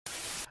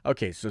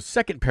Okay, so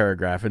second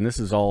paragraph, and this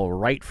is all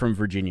right from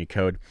Virginia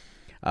Code.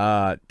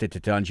 On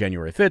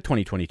January 5th,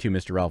 2022,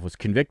 Mr. Ralph was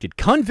convicted.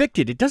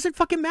 Convicted. It doesn't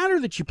fucking matter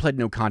that you pled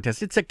no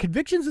contest. It's a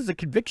convictions is a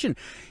conviction.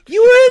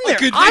 You were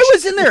in there. I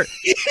was in there.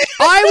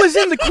 I was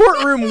in the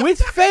courtroom with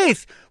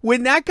Faith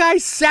when that guy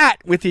sat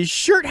with his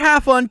shirt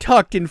half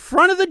untucked in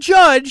front of the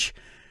judge,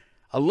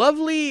 a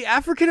lovely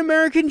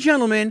African-American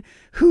gentleman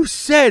who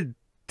said,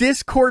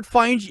 this court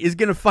is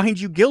going to find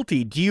you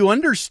guilty. Do you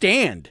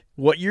understand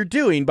what you're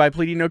doing by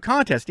pleading no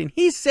contest? And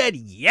he said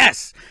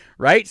yes,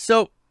 right?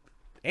 So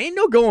ain't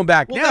no going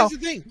back now. That's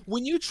the thing.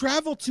 When you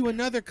travel to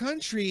another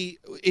country,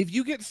 if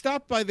you get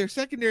stopped by their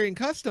secondary and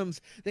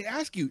customs, they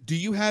ask you, do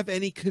you have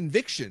any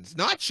convictions?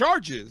 Not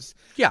charges.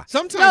 Yeah.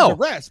 Sometimes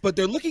arrests, but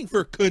they're looking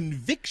for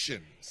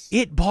convictions.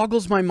 It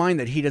boggles my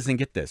mind that he doesn't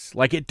get this.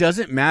 Like, it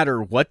doesn't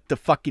matter what the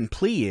fucking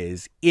plea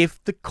is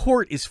if the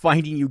court is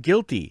finding you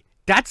guilty.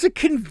 That's a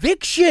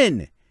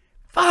conviction.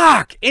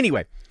 Fuck.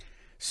 Anyway.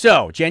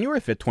 So,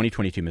 January 5th,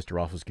 2022, Mr.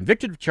 Ralph was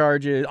convicted of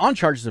charges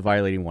of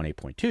violating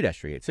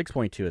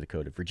 18.2-386.2 of the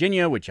Code of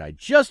Virginia, which I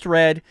just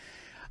read.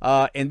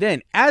 And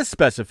then, as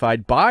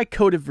specified by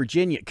Code of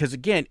Virginia, because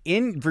again,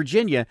 in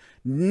Virginia,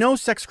 no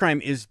sex crime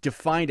is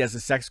defined as a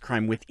sex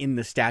crime within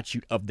the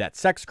statute of that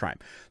sex crime.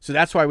 So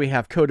that's why we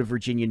have Code of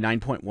Virginia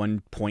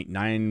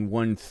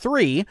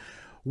 9.1.913,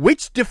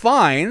 which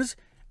defines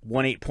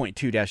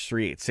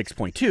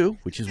 18.2-386.2,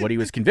 which is what he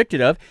was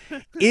convicted of,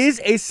 is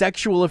a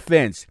sexual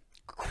offense.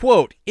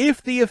 Quote,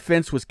 if the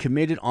offense was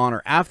committed on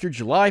or after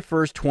July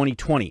 1st,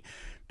 2020.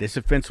 This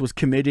offense was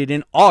committed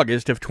in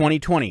August of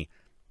 2020.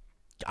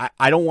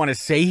 I don't want to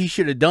say he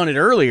should have done it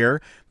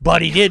earlier,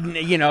 but he didn't,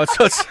 you know,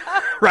 so it's,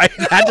 right,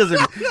 that doesn't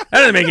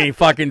make any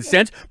fucking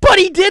sense. But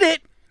he did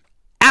it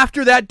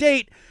after that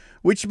date,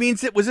 which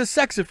means it was a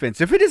sex offense.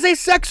 If it is a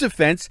sex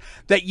offense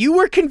that you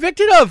were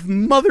convicted of,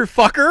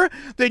 motherfucker,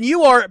 then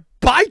you are,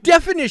 by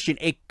definition,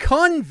 a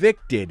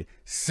convicted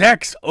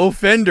sex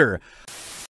offender.